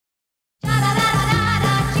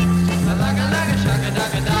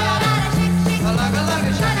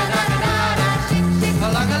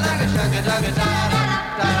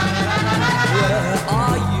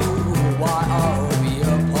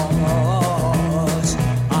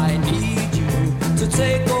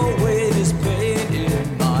take away this pain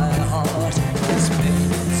in my heart. This pain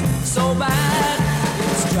is so bad,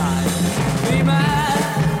 it's driving me mad.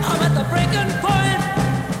 I'm at the breaking point,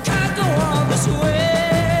 can't go on this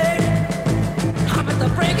way. I'm at the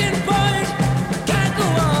breaking point, can't go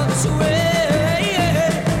on this way.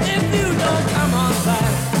 If you don't come on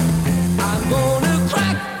back, I'm gonna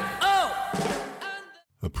crack. Oh!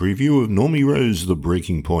 A preview of Normie Rose' The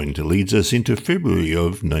Breaking Point leads us into February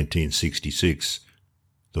of 1966.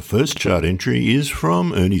 The first chart entry is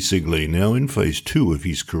from Ernie Sigley, now in phase 2 of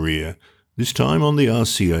his career, this time on the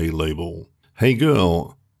RCA label. Hey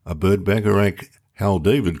Girl, a Burt Bacharach, Hal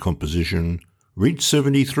David composition, reached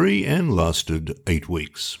 73 and lasted 8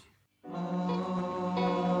 weeks.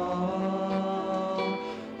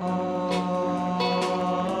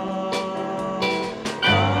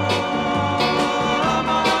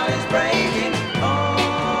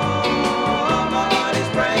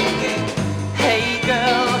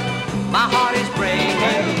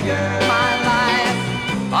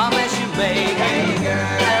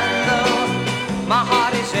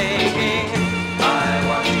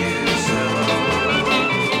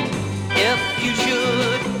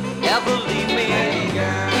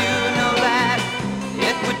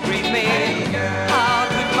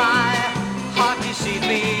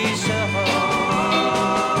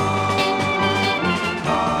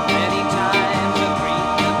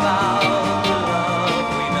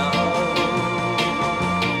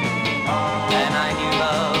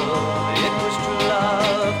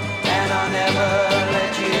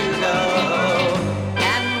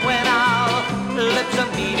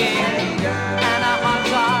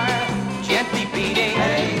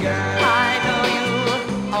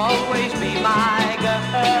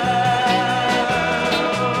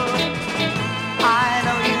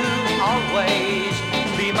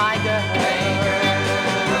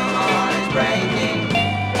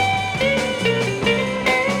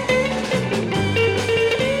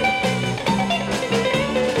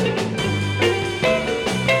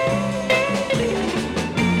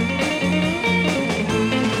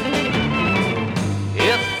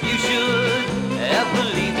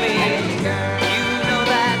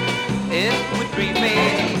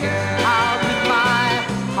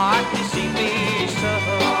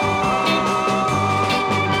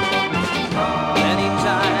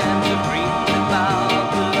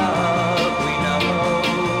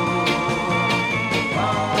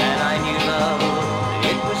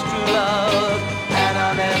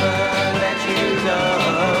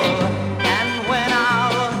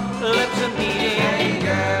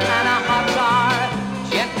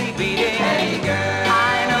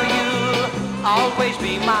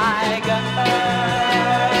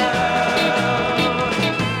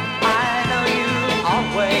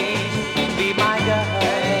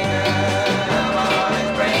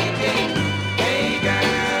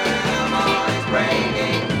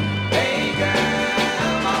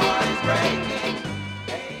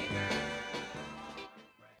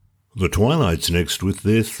 The Twilights next with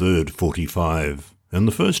their third 45, and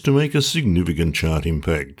the first to make a significant chart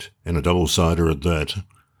impact, and a double-sider at that.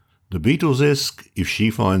 The Beatles-esque If She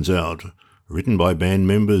Finds Out, written by band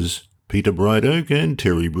members Peter Brideoak and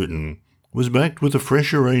Terry Britten, was backed with a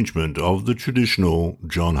fresh arrangement of the traditional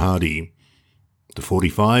John Hardy. The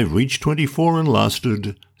 45 reached 24 and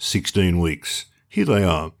lasted 16 weeks. Here they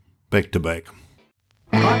are, back to back.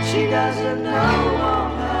 What she doesn't know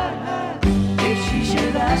won't hurt her if she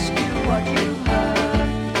should ask you what you heard.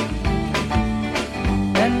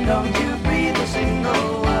 Then don't you breathe a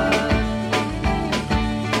single word,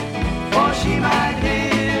 for she might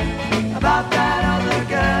hear about that other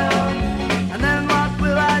girl. And then what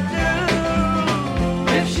will I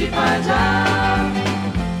do if she finds out?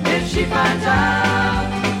 If she finds out.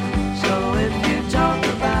 So if you talk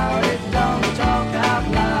about it, don't talk out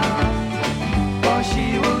loud, for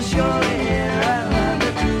she will surely hear and learn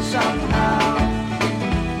the truth somehow.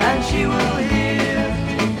 And she will hear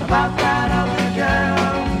about that other girl.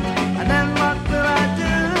 And then what will I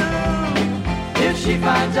do if she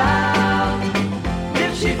finds out?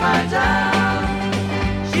 If she finds out.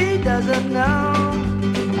 She doesn't know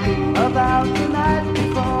about the night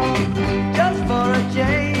before. Just for a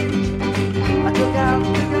change, I took out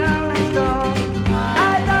the girl next door.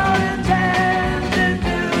 I don't intend to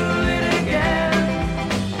do it again,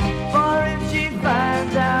 for if she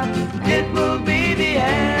finds out, it will be the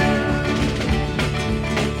end.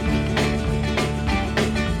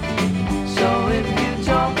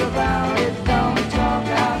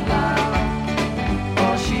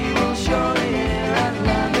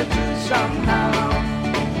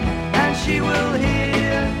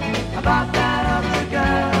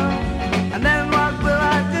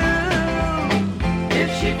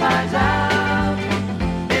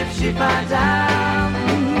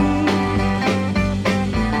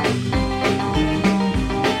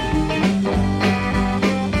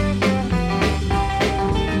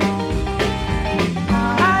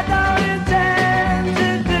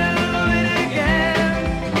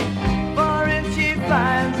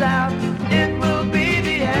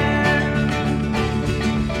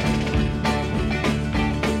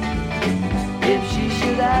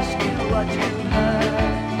 what you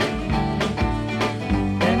heard,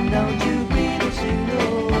 then don't you breathe a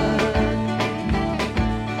single word,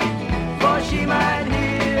 for she might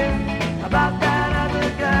hear about that other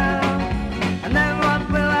girl, and then what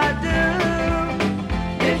will I do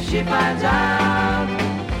if she finds out,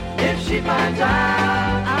 if she finds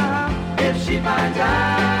out, if she finds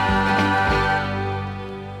out.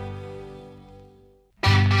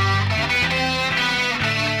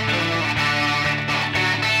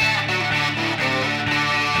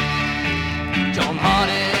 John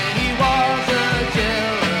Hardy, he was a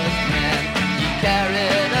jealous man. He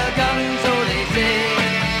carried a gun, so they say.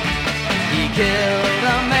 He killed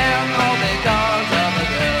a man all because of a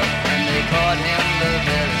girl, and they caught him the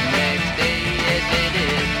very next day. Yes, they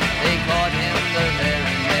did. They caught him the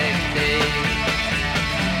very next day.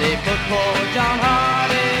 They put poor John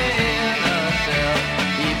Hardy in a cell.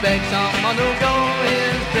 He begged someone to go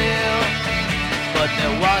his bail, but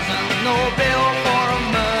there wasn't no bail for a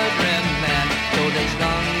murdering man. So they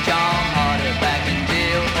slung John Hardy back in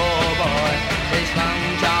jail. Oh boy, they slung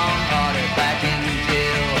John Hardy back in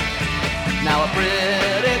jail. Now a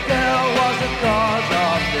pretty girl was the cause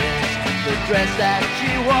of this. The dress that she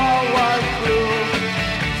wore was blue.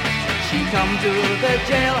 She come to the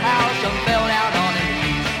jailhouse and fell down on her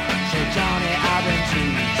knees. Said, Johnny, I've been true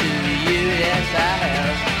to you. Yes, I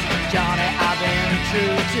have. Johnny, I've been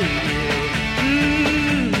true to you.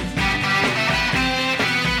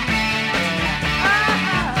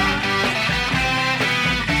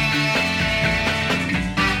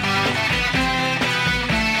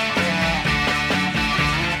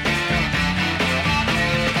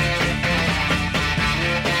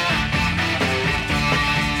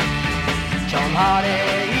 John Hardy,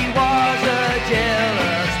 he was a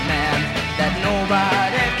jealous man that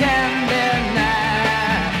nobody can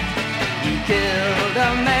deny. He killed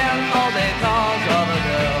a man all because of a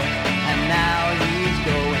girl, and now he's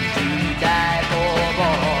going to die, poor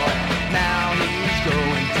boy. Now he's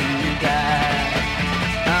going to die.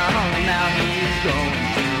 Now he's going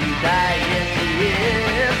to die. Yes, he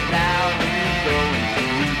is. Now he's going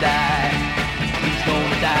to die. He's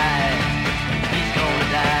gonna die. He's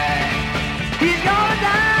gonna die. He's gonna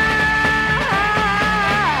die.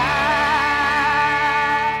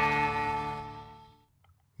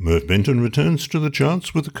 Merv Benton returns to the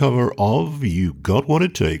charts with a cover of You Got What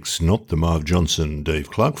It Takes, not the Marv Johnson, Dave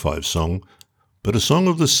Clark Five song, but a song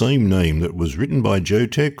of the same name that was written by Joe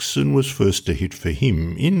Tex and was first a hit for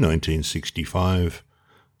him in 1965.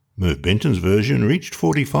 Merv Benton's version reached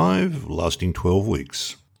 45, lasting 12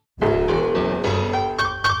 weeks.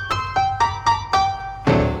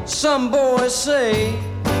 Some boys say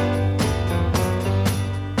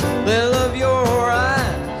they love your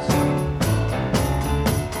eyes.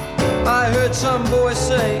 I heard some boys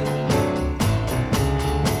say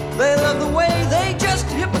they love the way they just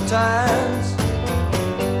hypnotize.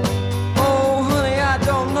 Oh, honey, I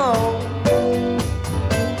don't know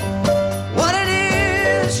what it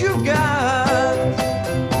is you've got.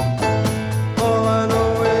 All I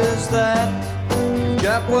know is that you've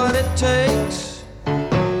got what it takes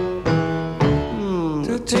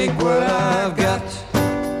to take what I've got.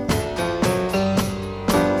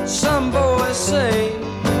 Some boys say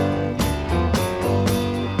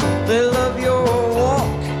they love your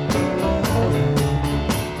walk.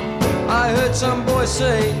 I heard some boys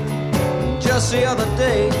say just the other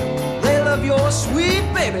day they love your sweet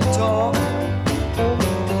baby talk.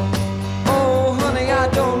 Oh, honey, I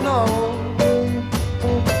don't know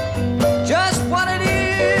just what it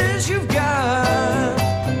is you've got.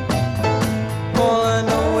 All I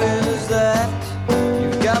know is that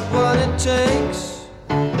you've got what it takes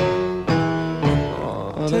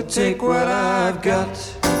to take what I've got.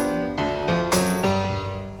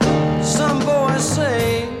 Some boys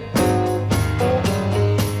say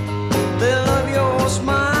they love your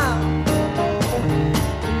smile.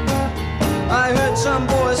 I heard some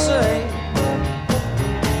boys say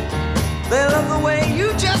they love the way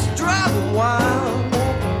you just drive them wild.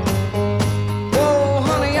 Oh,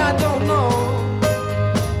 honey, I don't know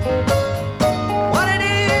what it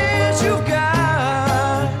is you've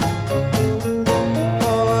got.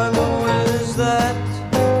 All I know is that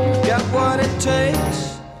you've got what it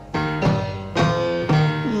takes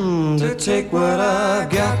to take what I've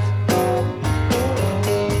got.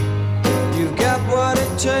 You've got what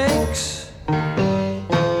it takes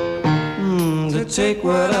to take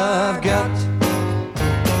what I've got.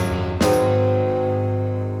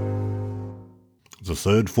 The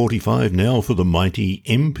third 45 now for the mighty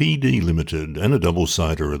MPD Limited, and a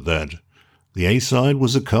double-sider at that. The A-side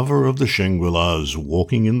was a cover of the Shangri-La's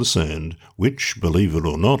Walking in the Sand, which, believe it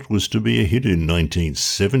or not, was to be a hit in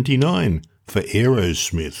 1979 for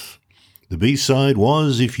Aerosmith. The B-side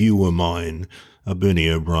was If You Were Mine, a Bernie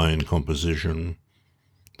O'Brien composition.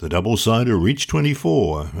 The double-sider reached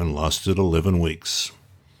 24 and lasted 11 weeks.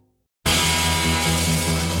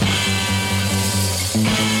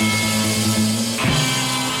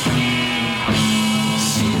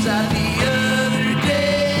 Seems like the other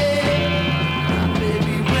day, my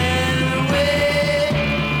baby went away.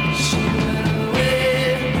 She went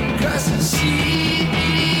away across the sea.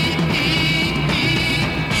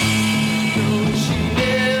 No, she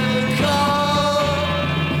never called.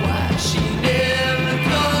 Why she never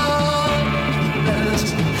called?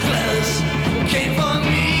 Letters came for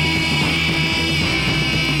me.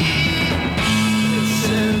 It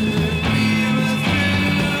said that we were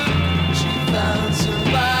through. She found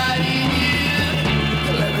somebody new.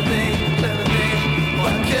 Let me think,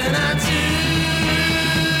 what can I do?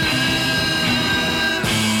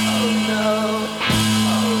 Oh no,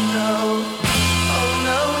 oh no, oh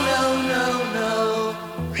no, no, no, no.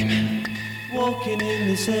 Walking in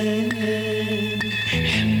the sand,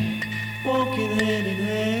 walking hand in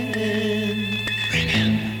hand.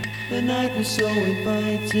 The night was so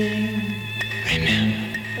inviting,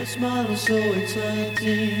 a smile was so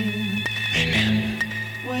exciting.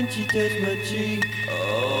 When she touched my cheek,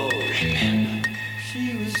 oh,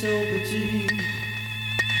 she was so petite.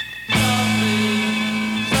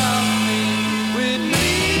 With me,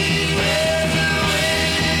 where the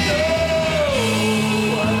wind goes.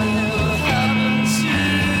 Whatever happened to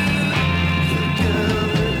the girl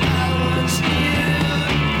that I once knew?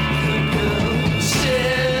 The girl who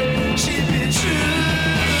said she'd be true.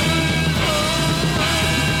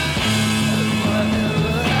 And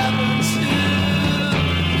whatever happened to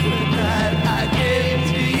the night I gave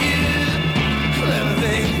to you? Let me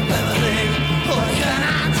think, what can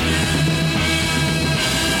I do?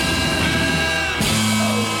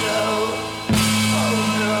 Oh no, oh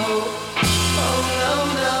no, oh no,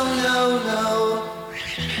 no, no, no.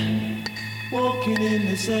 Walking in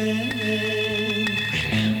the sand,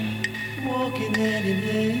 walking hand in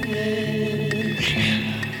hand.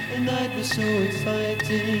 The night was so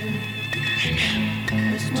exciting,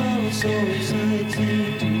 the smile was so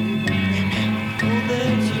exciting. Oh,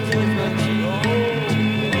 then she touched my cheek.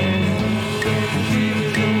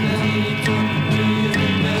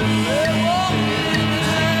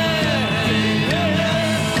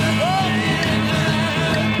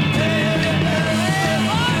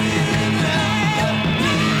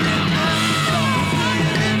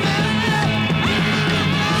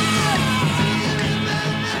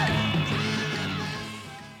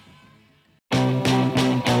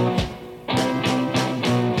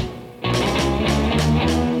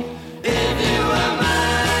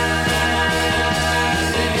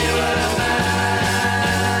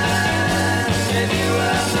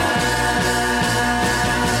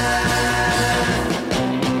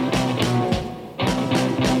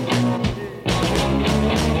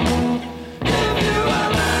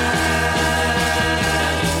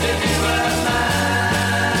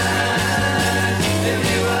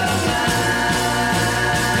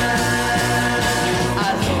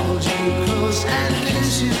 I'd hold you close and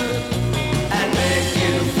kiss you and make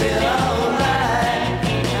you feel alright.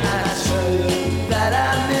 And I'd tell you that I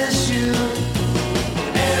miss you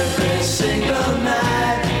every single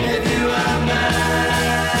night. If you were mine,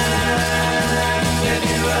 if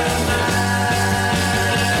you were mine,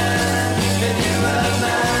 if you were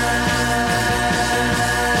mine.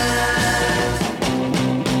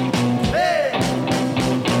 Hey,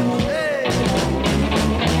 hey.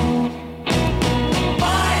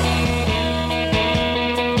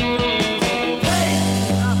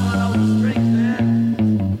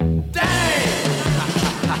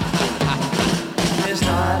 There's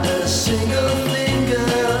not a single thing,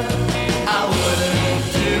 girl, I wouldn't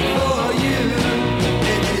do for you.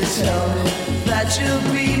 If you tell me that you'll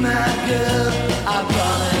be my girl, I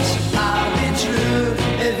promise I'll be true.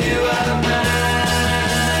 If you were mine,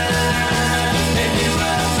 if you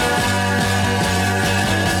were mine,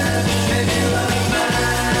 if you were mine,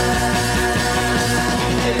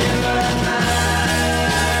 if you were mine,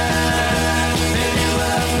 if you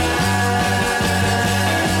were mine,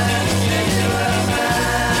 if you were mine.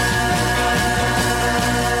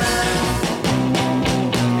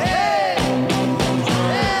 Hey,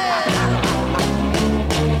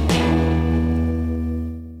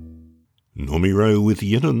 Normie Rowe with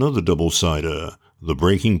yet another double-sider, The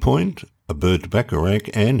Breaking Point, a Burt Bacharach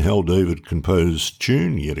and Hal David composed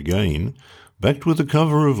tune yet again, backed with a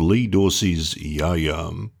cover of Lee Dorsey's Ya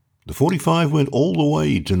Ya. The 45 went all the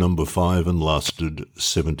way to number 5 and lasted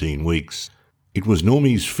 17 weeks. It was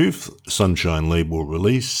Normie's 5th Sunshine label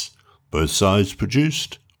release, both sides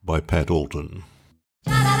produced by Pat Alton.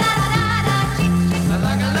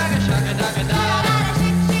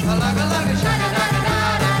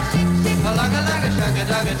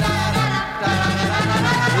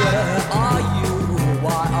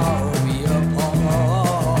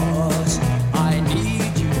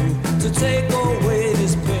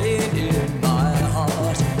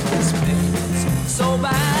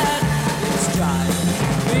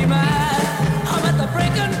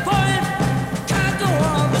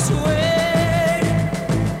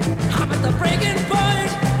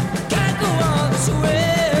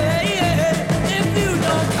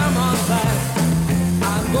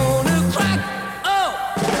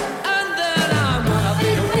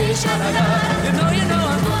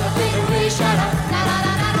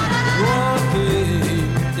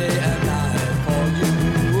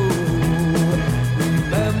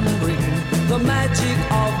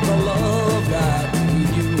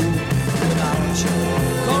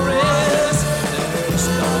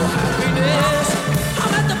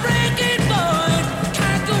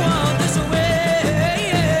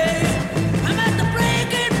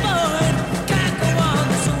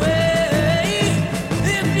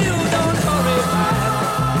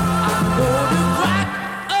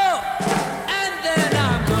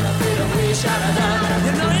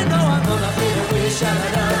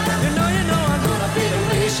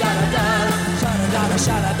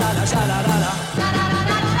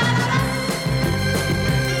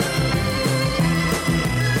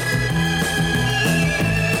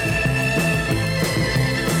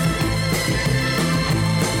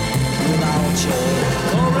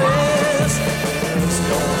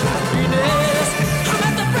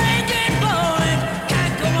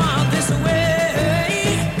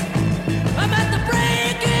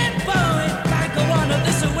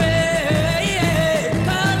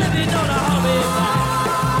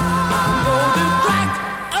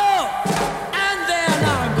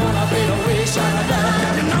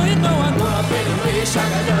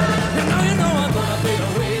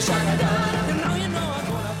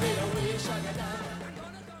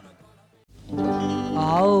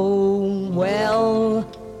 Oh, well,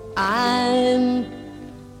 I'm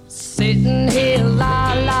sitting here,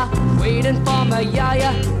 la-la, waiting for my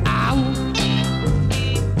yaya. Ow,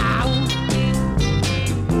 ow.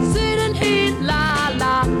 Sitting here,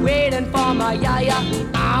 la-la, waiting for my yaya.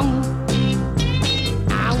 Ow,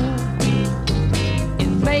 ow. It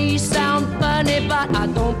may sound funny, but I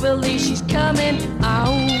don't believe she's coming.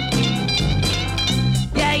 Ow.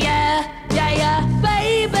 Yeah, yeah, yeah, yeah,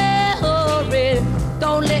 baby, hurry.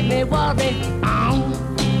 Don't let me worry. Ow,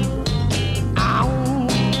 ow.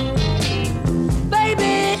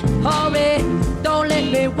 Baby, hurry. Don't let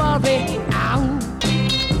me worry. Ow,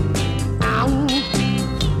 ow.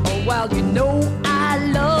 Oh, well, you know I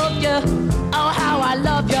love you. Oh, how I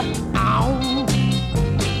love you. Ow.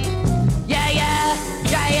 Yeah, yeah,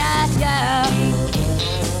 yeah, yeah, yeah.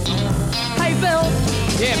 Hey, Bill.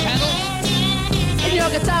 Yeah, Pedal. Is your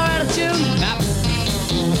guitar out of tune? Yep.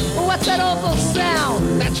 Well, what's that awful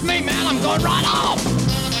sound? That's me, man. I'm going right off.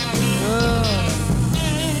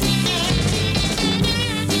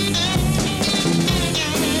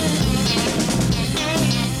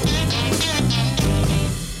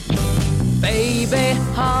 Baby,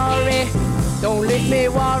 hurry, don't let me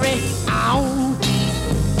worry. Ow,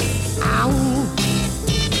 ow.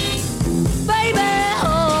 Baby,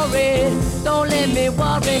 hurry, don't let me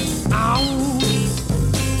worry. Ow,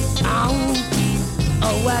 ow.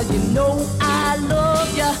 Oh, well, you know I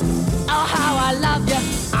love you. Oh, how I love you.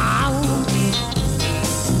 Ow.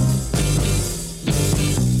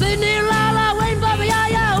 Sitting here, la la, waiting for me, yeah,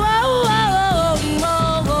 yeah. Whoa, whoa,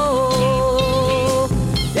 whoa, whoa.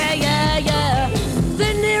 Yeah, yeah, yeah.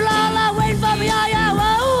 Sitting here, la la, waiting for me, yeah, yeah.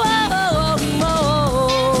 Whoa, whoa,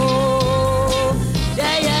 whoa.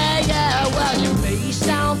 Yeah, yeah, yeah. Well, you may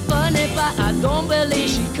sound funny, but I don't believe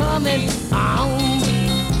she's coming. Ow.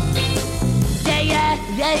 Yeah, yeah,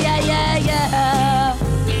 yeah, yeah, yeah.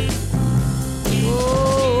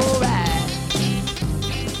 All right.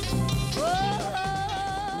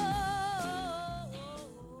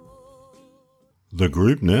 The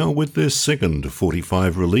group now with their second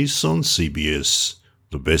 45 release on CBS,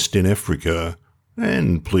 The Best in Africa,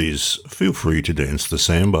 and please feel free to dance the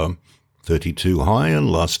samba, 32 high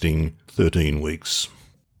and lasting 13 weeks.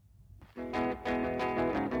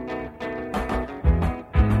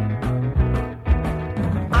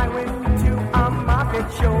 I went to a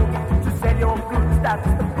market show to sell your goods, that's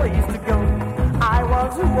the place to go. I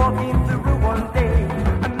was walking through one day,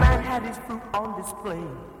 a man had his fruit on display.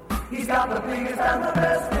 He's got the biggest and the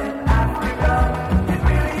best in Africa. It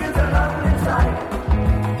really is a lovely sight.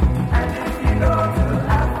 And if you go to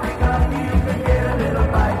Africa, you can get a little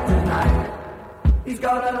bite tonight. He's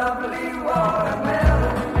got a lovely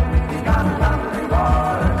watermelon. He's got a lovely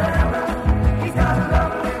watermelon. He's got a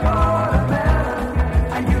lovely watermelon.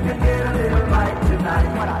 And you can get a little bite tonight.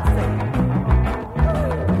 What I say?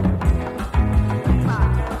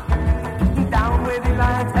 Down where the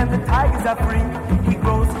lions and the tigers are free, he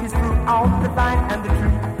grows his fruit on the vine and the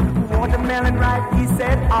tree. Watermelon ripe, he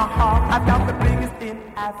said, I've got the biggest in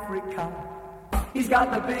Africa. He's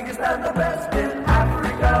got the biggest and the best in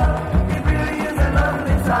Africa. It really is a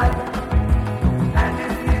lovely sight. And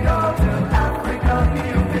if you go to Africa,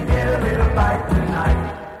 you can get a little bite tonight.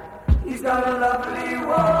 He's got a lovely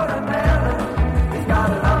watermelon. He's got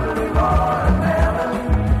a lovely watermelon.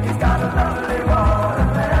 He's got a lovely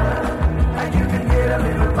watermelon. And you can get a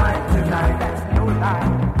little bite tonight. That's no lie.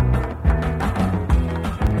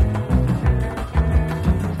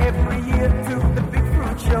 Every year to the big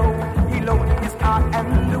fruit show, he loads his car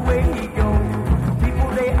and away he goes. People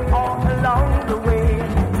they all along the way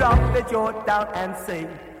drop their jaw down and say,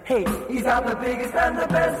 hey, he's got the biggest and the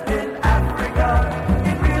best in Africa.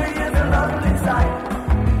 It really is a lovely sight.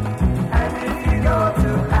 And if you go to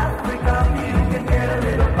Africa, you can get a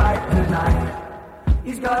little bite tonight.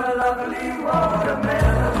 He's got a lovely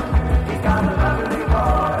watermelon. He's got a lovely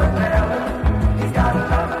watermelon. He's got a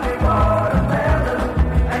lovely watermelon.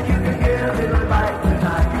 And you can get a little bite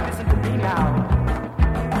tonight. You listen to me now.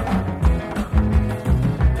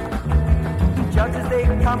 Judges, they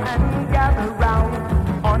come and gather round.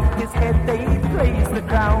 On his head they place the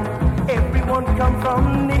crown. Everyone comes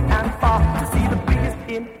from near and far to see the biggest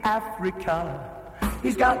in Africa.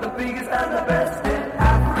 He's got the biggest and the best in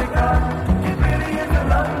Africa. It really is a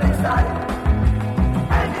lovely sight.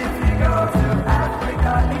 And if you go to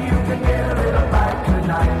Africa, you can get a little bite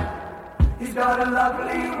tonight. He's got a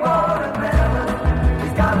lovely watermelon.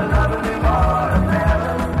 He's got a lovely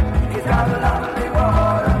watermelon. He's got a lovely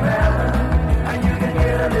watermelon. And you can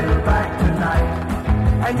get a little bite tonight.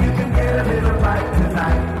 And you can get a little bite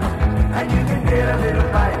tonight. And you can get a little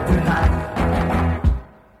bite tonight.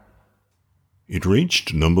 It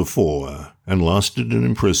reached number 4 and lasted an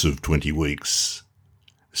impressive 20 weeks.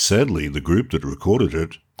 Sadly, the group that recorded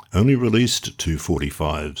it only released 2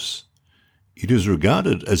 45s. It is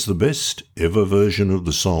regarded as the best ever version of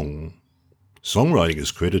the song. Songwriting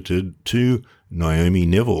is credited to Naomi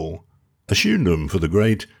Neville, a pseudonym for the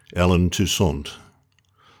great Alan Toussaint.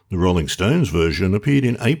 The Rolling Stones version appeared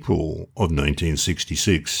in April of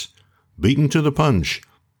 1966, beaten to the punch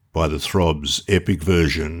by the Throbs' epic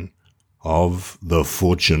version of The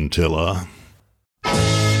Fortune Teller.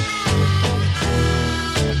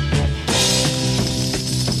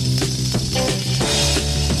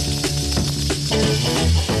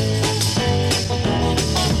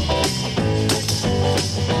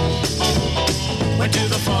 Went to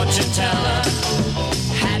the fortune teller,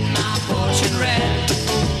 had my fortune read.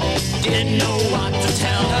 Didn't know what to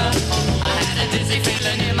tell her, I had a dizzy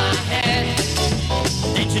feeling in my head.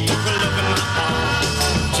 Then she took a look at my palm.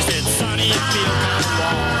 She said, sonny, you feel kind of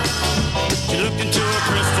warm. She looked into a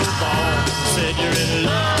crystal ball, said, you're in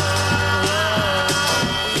love.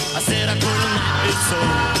 I said, I couldn't not be so.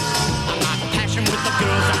 I'm not passion with the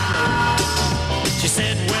girls I know. She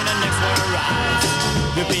said, when the next one arrives,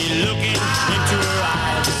 you'll be looking into her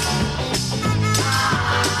eyes.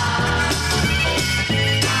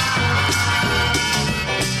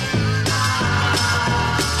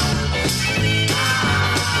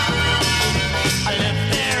 I left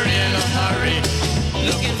there in a hurry,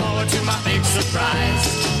 looking forward to my big surprise.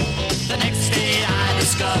 The next day I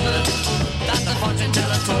discovered that the fortune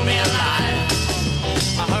teller told me a lie.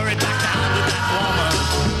 I hurried back down to that woman,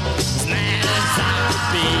 as mad as I could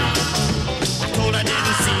be. I told her I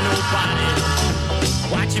didn't see nobody.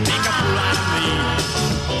 Why'd you make a fool out of me?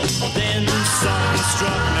 Then something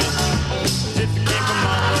struck me, as if it came from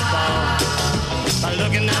up above. By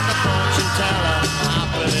looking at the fortune teller, I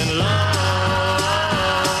fell in love.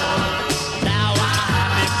 Now I'm a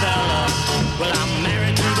happy fella. Well, I'm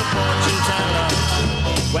married to the fortune teller.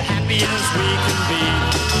 We're happy as we can be.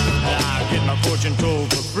 And I'll get my fortune told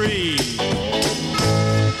for free.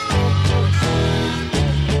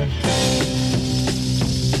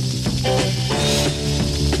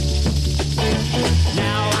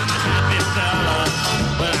 Now I'm a happy fella.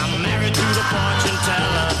 Well, I'm married to the fortune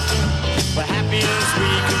teller. We're happy as we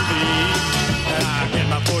can be. And I'll get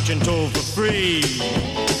my fortune told for free.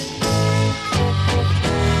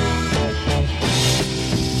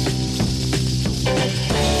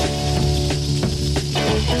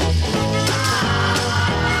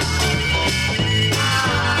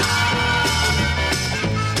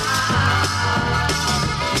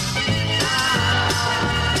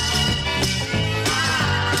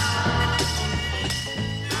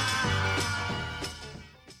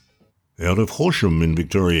 Out of Horsham in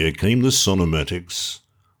Victoria came the Sonomatics.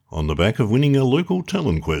 On the back of winning a local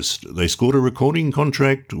talent quest, they scored a recording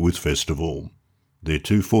contract with Festival, their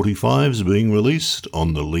 245s being released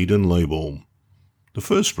on the Leiden label. The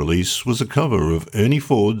first release was a cover of Ernie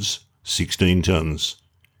Ford's 16 Tons.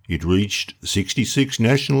 It reached 66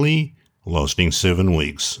 nationally, lasting 7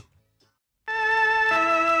 weeks.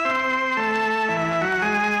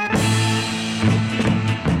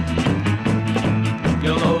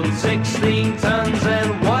 You load 16 tons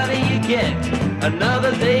and what do you get?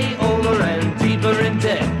 Another day older and deeper in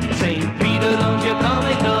debt. St. Peter, don't you call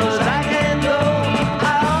me, 'cause I can go.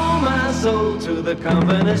 I owe my soul to the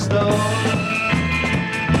company store.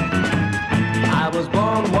 I was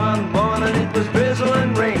born one morning, it was drizzle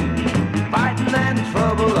and rain. Fighting and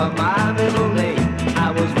trouble are my middle name. I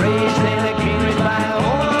was raised in a greenery by a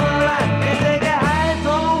woman line. They take a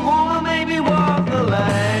high-tone woman, maybe walk the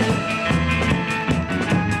line.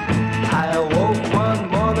 I awoke one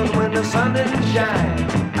morning when the sun didn't shine.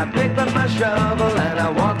 I picked up my shovel and I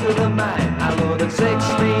walked to the mine. I loaded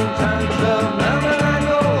 16 tons of nothing I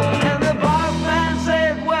gold. And the boss man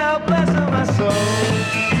said, well, bless my soul.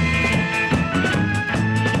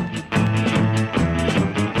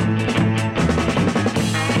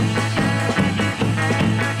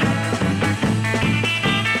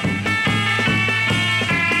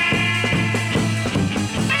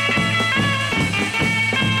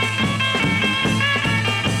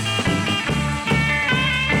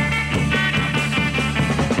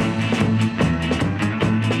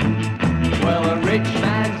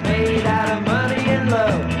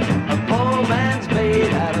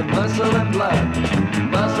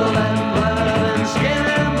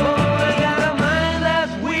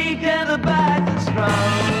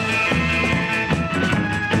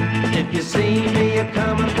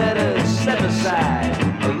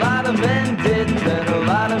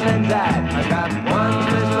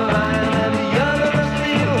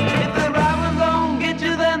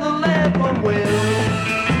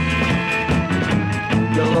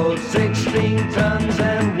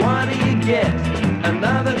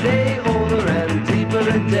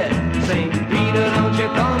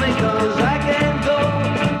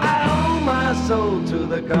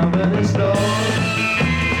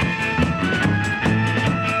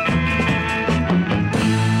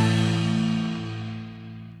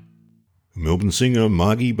 Melbourne singer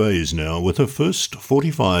Margie Bays now with her first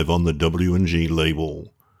 45 on the W&G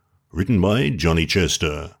label. Written by Johnny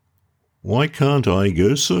Chester. Why Can't I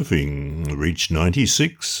Go Surfing reached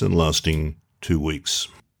 96 and lasting 2 weeks.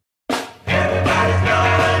 Everybody's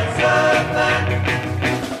going surfing.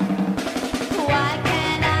 Why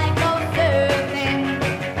can't I go surfing?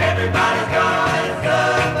 Everybody's going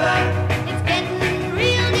surfing. It's getting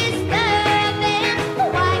real disturbing.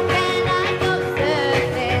 Why can't I go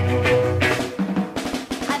surfing?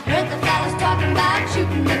 I've heard the fellas talking about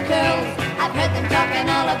shooting the curls. I've heard them talking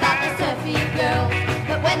all about the surfy girls.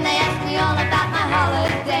 But when they ask me all about my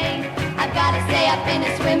holiday, I've got to say I've been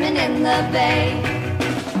swimming in the bay.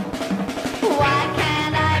 Why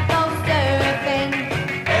can't I go surfing?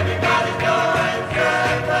 Everybody's going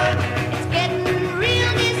surfing. It's getting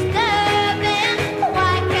real disturbing.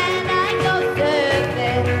 Why can't I go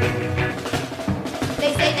surfing?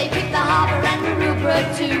 They say they picked the harbour and Maroubra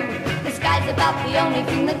too. The sky's about the only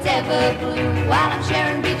thing that's ever blue. While I'm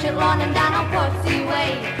sharing beach at Lawn and down on Portsea Way,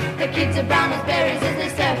 the kids are brown as berries as they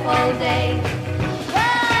surf all day.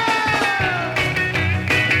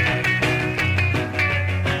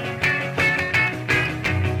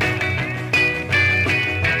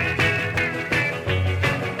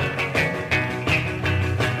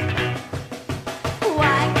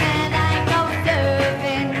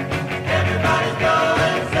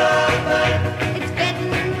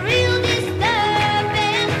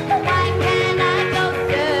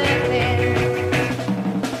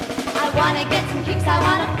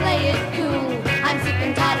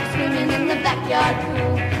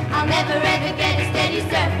 I'll never ever get a steady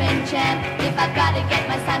surfing champ if I've got to get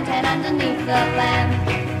my suntan underneath the lamp.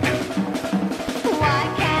 Why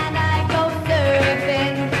can't I go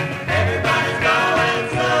surfing? Everybody's going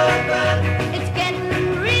surfing. It's getting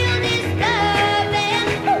real disturbing.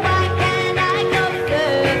 Why can't I go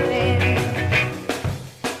surfing?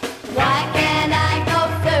 Why can't I go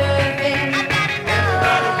surfing? I gotta know.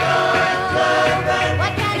 Why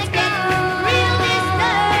can't it get real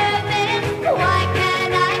disturbing? Why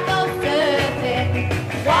can't I go surfing?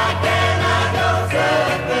 Why can't I go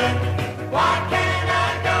surfing? Why can't I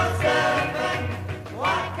go surfing?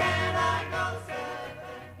 Why can't I go surfing?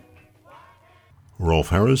 Rolf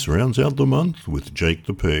Harris rounds out the month with Jake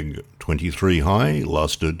the Peg. 23 high,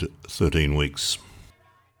 lasted 13 weeks.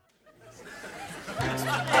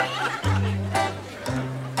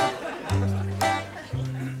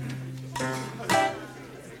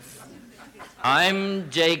 I'm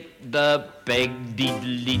Jake the Peg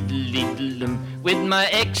diddle-diddle-diddle with my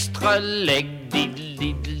extra leg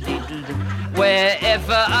diddle-diddle-diddle.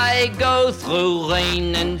 Wherever I go through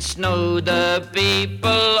rain and snow, the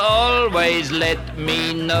people always let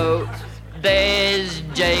me know. There's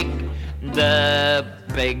Jake the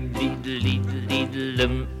Peg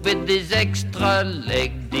diddle-diddle-diddle with his extra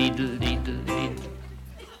leg diddle-diddle-diddle.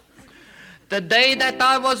 The day that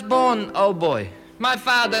I was born, oh boy, my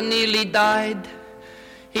father nearly died.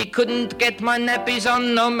 He couldn't get my nappies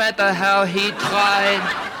on no matter how he tried.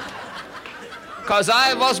 'Cause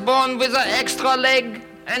I was born with an extra leg,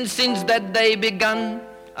 and since that day begun,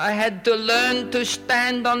 I had to learn to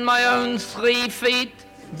stand on my own 3 feet.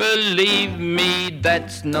 Believe me,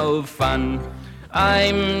 that's no fun.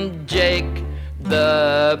 I'm Jake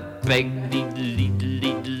the Peg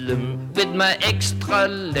diddle-diddle-diddle with my extra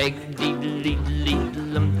leg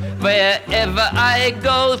diddle-diddle-diddle. Wherever I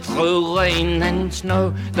go through rain and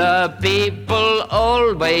snow, the people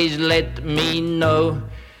always let me know.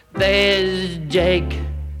 There's Jake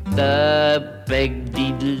the Peg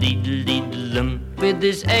diddle-diddle-diddle with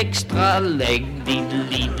his extra leg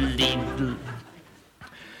diddle-diddle-diddle.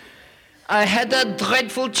 I had a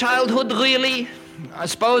dreadful childhood, really. I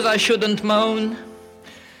suppose I shouldn't moan.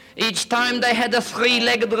 Each time they had a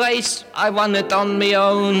 3-legged race, I won it on my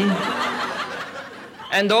own.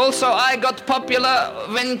 And also I got popular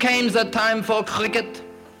when came the time for cricket.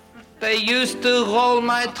 They used to roll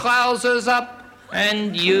my trousers up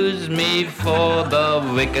and use me for the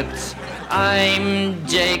wickets. I'm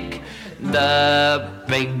Jake the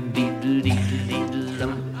Peg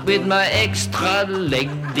diddle-diddle-diddle with my extra leg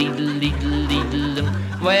diddle-diddle-diddle.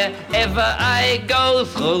 Wherever I go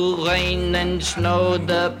through rain and snow,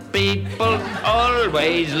 the people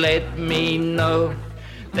always let me know.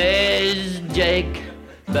 There's Jake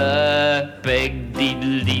the Peg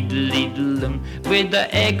diddle-diddle-diddle with the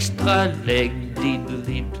extra leg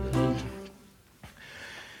diddle-diddle.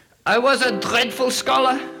 I was a dreadful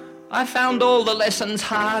scholar. I found all the lessons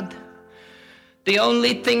hard. The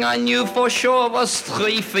only thing I knew for sure was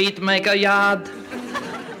 3 feet make a yard.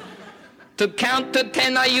 To count to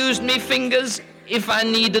 10 I used me fingers if I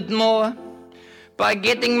needed more. By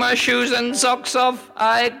getting my shoes and socks off,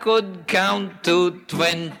 I could count to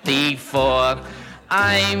 24.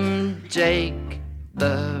 I'm Jake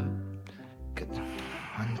the...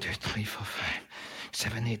 1, 2, 3, 4, 5,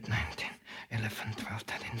 7, 8, 9, 10, 11, 12,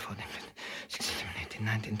 13, 14, 15, 16, 17, 18,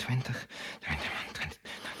 19, 20, 21, 22,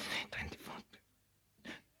 24,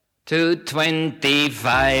 to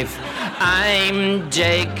 25. I'm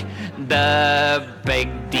Jake the Peg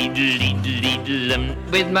diddle-diddle-diddle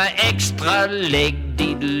with my extra leg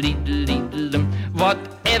diddle-diddle-diddle.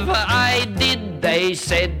 Whatever I did, they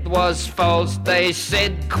said was false. They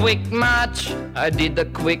said quick march, I did a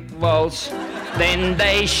quick waltz. Then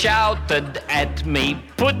they shouted at me,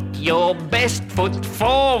 put your best foot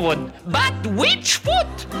forward. But which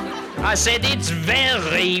foot? I said it's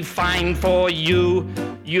very fine for you.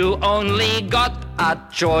 You only got a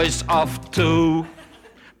choice of 2.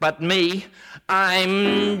 But me,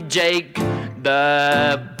 I'm Jake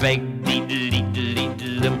the Peg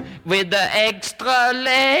diddle-diddle-diddle with the extra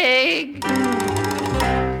leg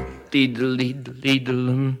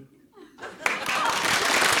diddle-diddle-diddle.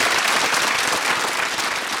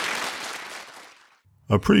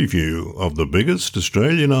 A preview of the biggest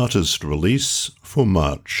Australian artist release for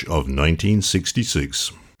March of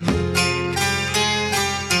 1966.